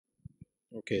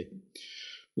Okay,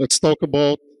 let's talk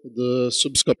about the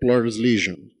subscapularis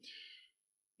lesion.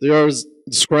 They are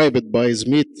described by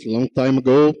Smith a long time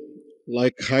ago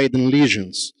like hidden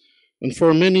lesions, and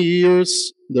for many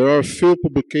years there are few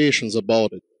publications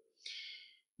about it.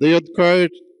 They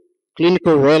acquired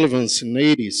clinical relevance in the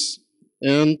 80s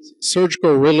and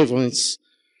surgical relevance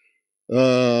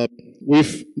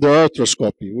with the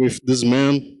arthroscopy with this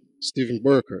man, Stephen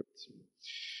Burkhardt.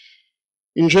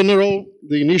 In general,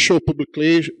 there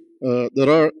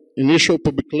are initial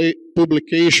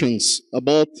publications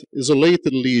about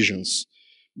isolated lesions,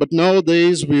 but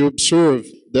nowadays we observe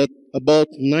that about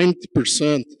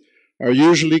 90% are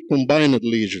usually combined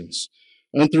lesions,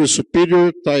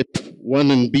 anterior-superior type 1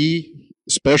 and B,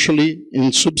 especially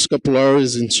in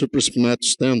subscapularis and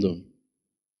supraspinatus tendon.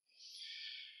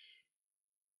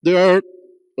 There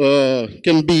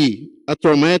can be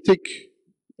atraumatic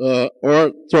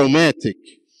or traumatic.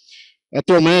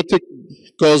 Atraumatic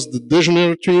cause the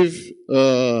degenerative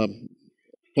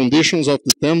conditions of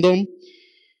the tendon,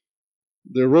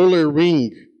 the roller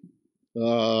ring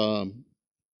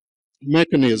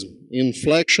mechanism in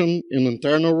flexion and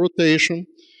internal rotation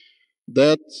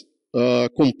that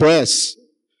compress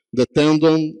the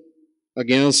tendon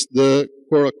against the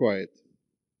coracoid.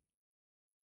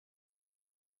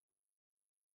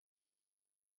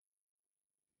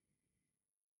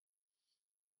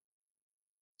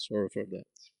 Sorry for that.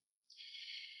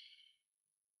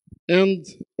 And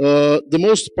the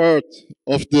most part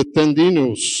of the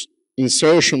tendinous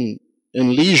insertion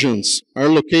and lesions are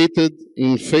located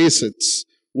in facets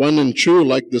 1 and 2,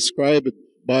 like described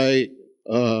by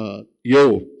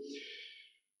Yo.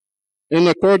 And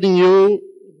according to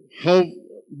how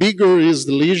bigger is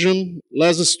the lesion,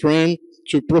 less strength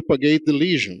to propagate the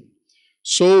lesion.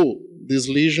 So these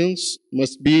lesions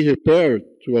must be repaired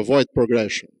to avoid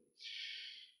progression.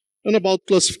 And about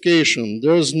classification,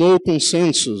 there is no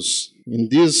consensus in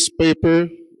this paper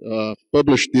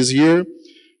published this year,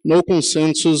 no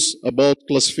consensus about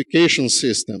classification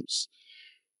systems.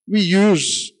 We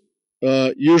use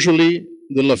usually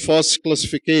the Lafosse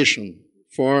classification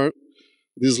for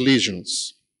these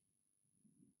lesions.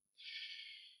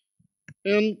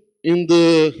 And in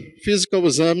the physical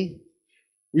exam,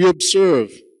 we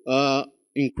observe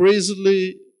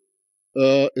increasingly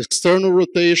external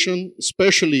rotation,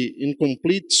 especially in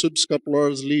complete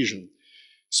subscapularis lesion,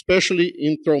 especially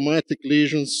in traumatic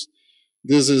lesions.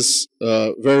 This is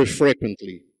very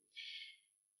frequently.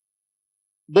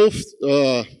 Both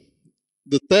the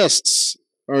tests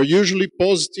are usually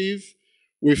positive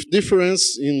with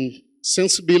difference in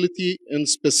sensibility and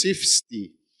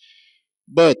specificity.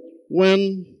 But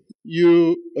when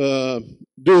you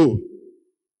do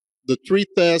the 3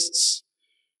 tests,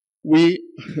 we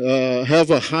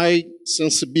have a high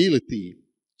sensibility.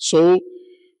 So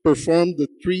perform the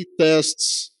 3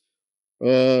 tests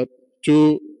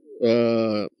to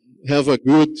have a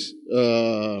good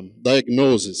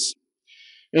diagnosis.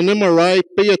 In MRI,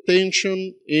 pay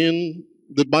attention in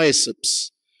the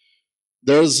biceps.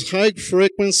 There's high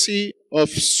frequency of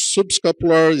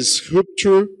subscapularis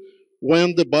rupture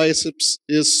when the biceps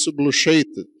is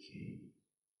subluxated.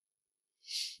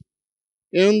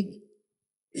 And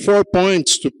 4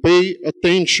 points to pay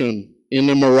attention in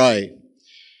MRI.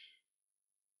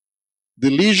 The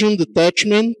lesion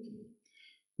detachment,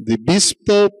 the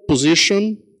bicipital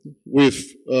position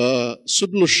with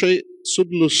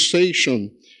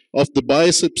subluxation of the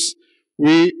biceps,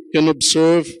 we can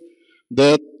observe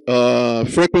that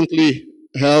frequently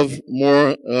have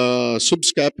more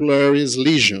subscapularis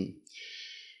lesion.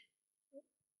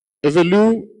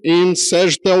 Evalue in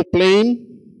sagittal plane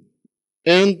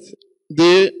and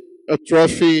the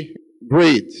atrophy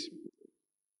grade.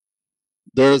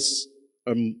 There's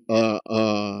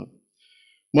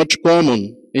much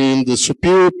common in the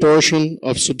superior portion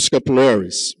of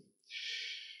subscapularis.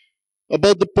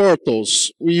 About the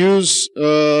portals, we use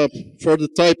for the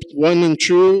type 1 and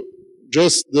 2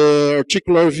 just the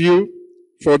articular view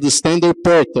for the standard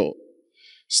portal,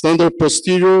 standard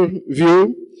posterior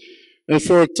view, and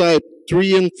for type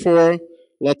 3 and 4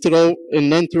 lateral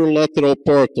and anterolateral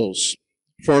portals.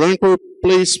 For anchor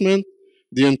placement,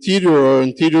 the anterior or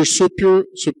anterior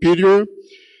superior,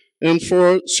 and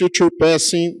for suture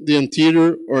passing, the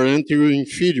anterior or anterior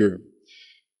inferior.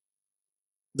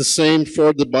 The same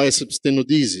for the biceps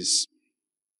tenodesis.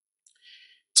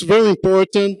 It's very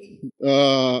important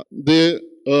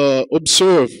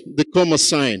observe the coma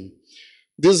sign.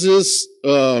 This is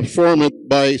formed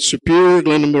by superior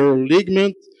glenohumeral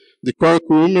ligament, the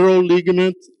coracohumeral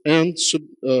ligament, and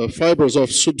fibers of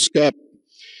subscap.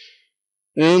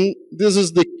 And this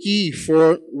is the key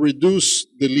for reduce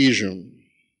the lesion.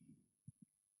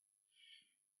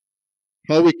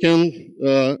 how we can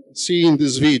see in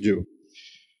this video.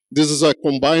 This is a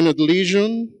combined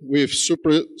lesion with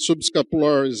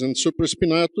subscapularis and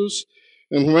supraspinatus,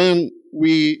 and when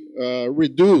we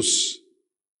reduce,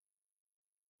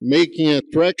 making a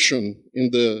traction in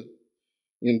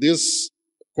this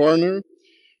corner,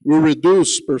 we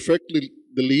reduce perfectly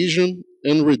the lesion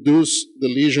and reduce the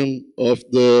lesion of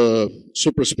the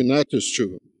supraspinatus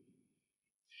too.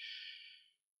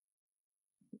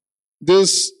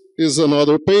 This is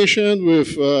another patient with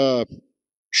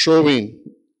showing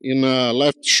in a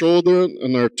left shoulder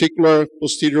an articular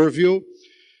posterior view,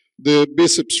 the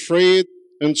biceps frayed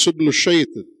and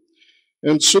subluxated,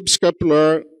 and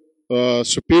subscapular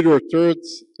superior third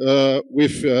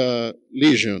with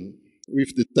lesion, with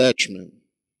detachment.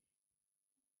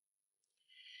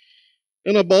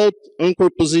 And about anchor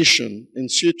position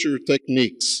and suture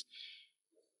techniques.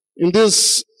 In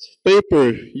this paper,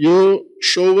 you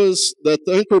show us that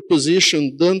anchor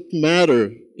position doesn't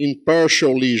matter in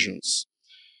partial lesions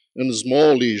and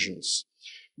small lesions.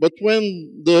 But when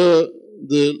the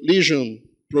lesion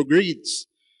progresses,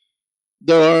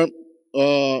 there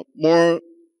are more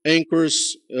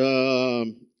anchors,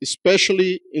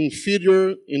 especially in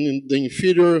the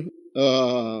inferior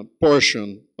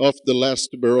portion of the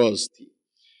last tuberosity.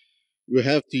 We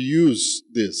have to use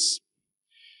this.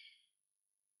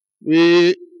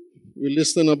 We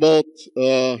listen about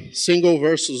single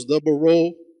versus double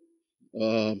row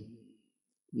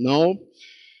now,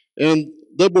 and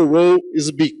double row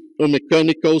is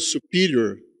biomechanical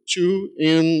superior to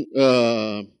in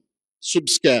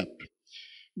subscap,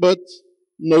 but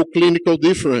no clinical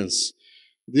difference.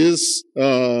 This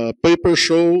paper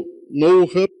show no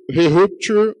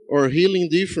rupture or healing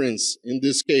difference in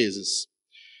these cases,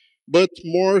 but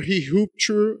more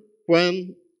rupture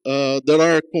when there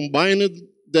are combined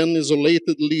than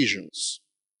isolated lesions.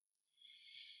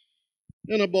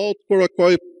 And about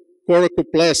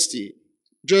coracoplasty,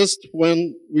 just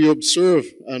when we observe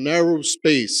a narrow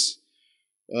space,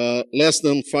 less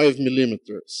than 5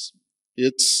 millimeters,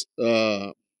 it's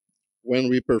when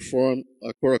we perform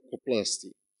a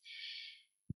coracoplasty.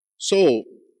 So,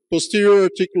 posterior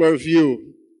articular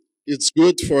view, it's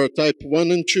good for type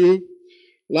 1 and 2,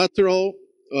 lateral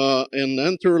and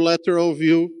anterolateral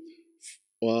view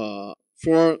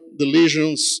for the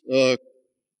lesions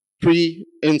 3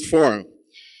 and 4.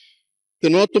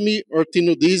 Tenotomy or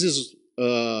tenodesis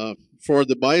for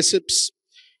the biceps,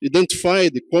 identify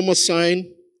the coma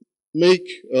sign, make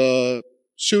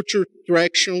suture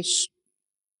tractions,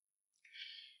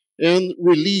 and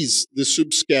release the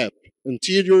subscap,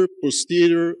 anterior,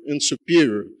 posterior, and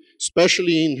superior,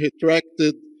 especially in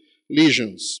retracted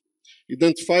lesions.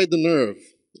 Identify the nerve,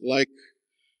 like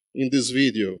in this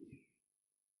video,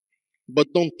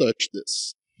 but don't touch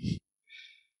this.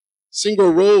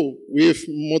 Single row with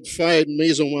modified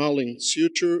Mason-Allen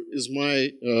suture is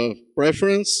my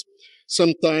preference,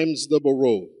 sometimes double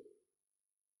row.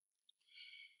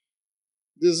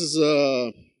 This is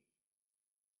a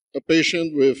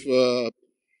patient with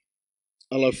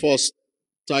Alaphos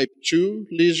type 2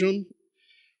 lesion.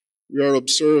 We are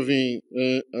observing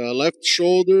a left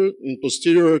shoulder in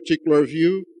posterior articular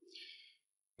view,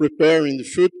 preparing the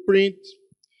footprint,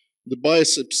 the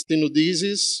biceps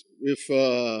tenodesis with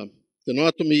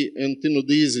tenotomy and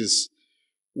tenodesis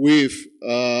with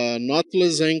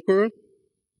knotless anchor.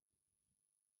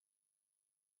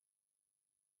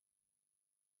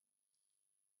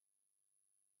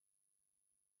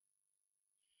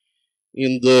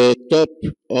 In the top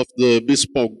of the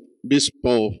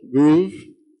bispal groove.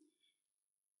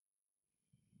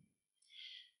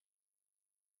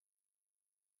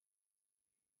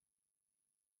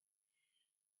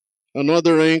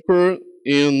 Another anchor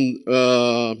in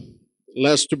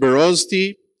last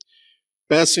tuberosity,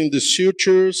 passing the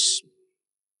sutures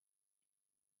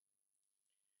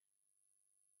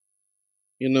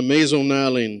in a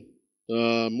Mason-Allen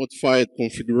modified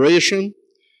configuration,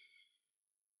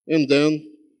 and then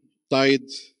tied.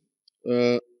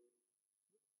 You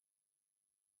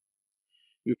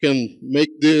can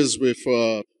make this with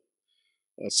a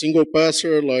single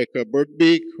passer like a bird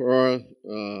beak or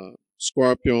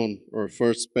scorpion or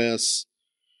first pass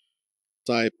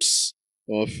types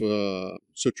of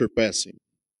suture passing.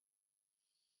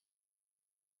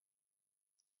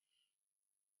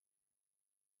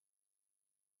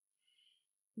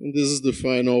 And this is the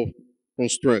final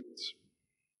construct.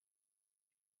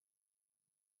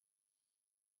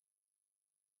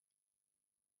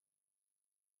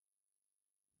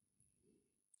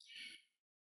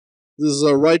 This is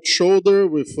a right shoulder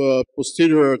with a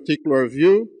posterior articular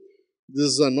view. This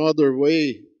is another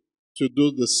way to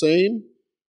do the same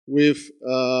with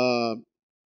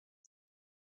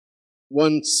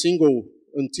one single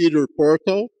anterior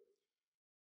portal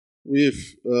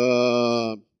with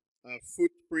a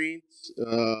footprint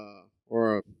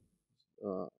or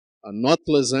a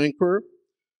knotless anchor,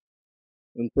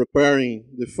 and preparing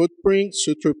the footprint,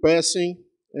 suture passing,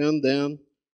 and then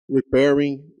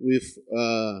repairing with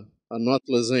a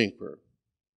knotless anchor.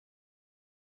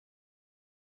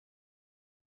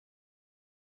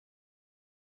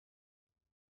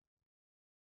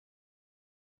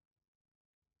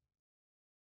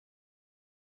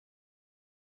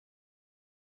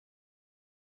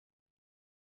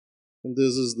 And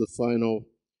this is the final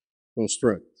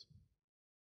construct.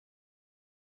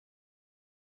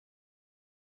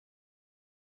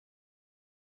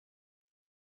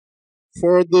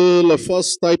 For the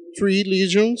Lafosse type 3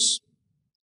 lesions,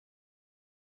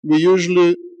 we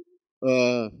usually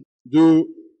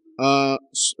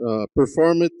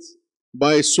perform it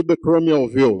by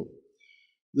subacromial view.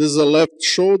 This is a left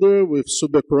shoulder with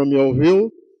subacromial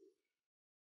view.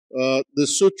 The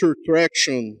suture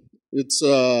traction, it's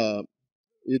a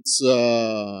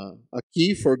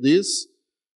key for this.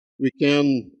 We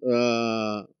can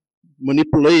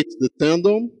manipulate the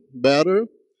tendon better.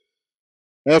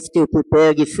 After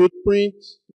prepare the footprint,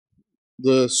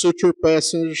 the suture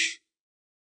passage,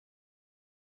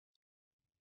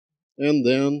 and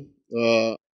then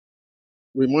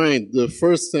remind the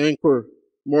first anchor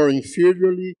more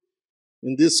inferiorly.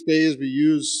 In this case, we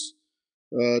use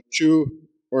 2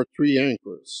 or 3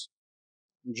 anchors.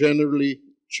 Generally,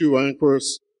 2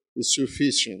 anchors is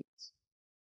sufficient.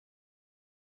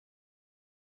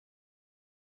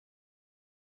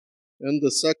 And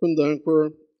the second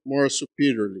anchor more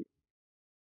superiorly.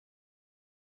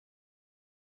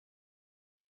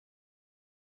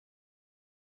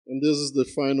 And this is the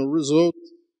final result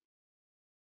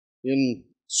in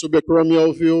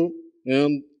subacromial view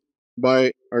and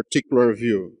by articular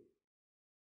view.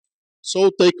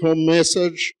 So take-home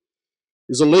message: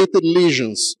 isolated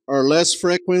lesions are less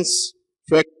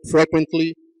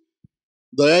frequently.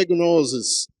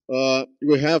 Diagnosis,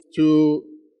 we have to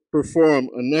perform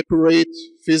an accurate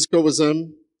physical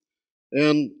exam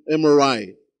and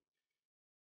MRI.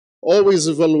 Always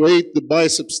evaluate the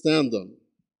biceps tendon.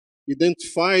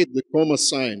 Identify the coma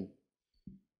sign.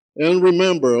 And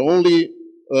remember, only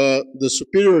the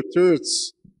superior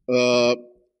thirds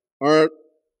are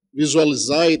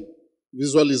visualized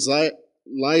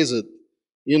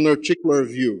in articular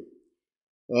view.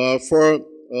 For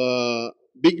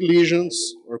big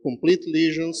lesions or complete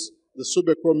lesions, the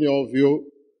subacromial view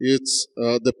is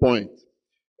the point.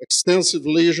 Extensive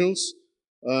lesions,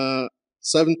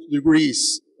 70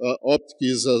 degrees optic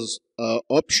is as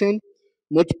option.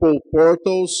 Multiple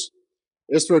portals,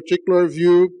 extraarticular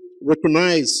view,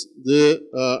 recognize the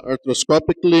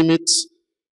arthroscopic limits,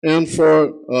 and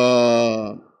for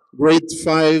grade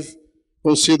 5,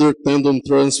 consider tendon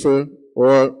transfer,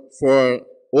 or for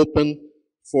open,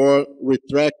 for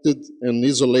retracted and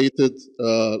isolated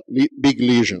big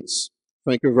lesions.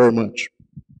 Thank you very much.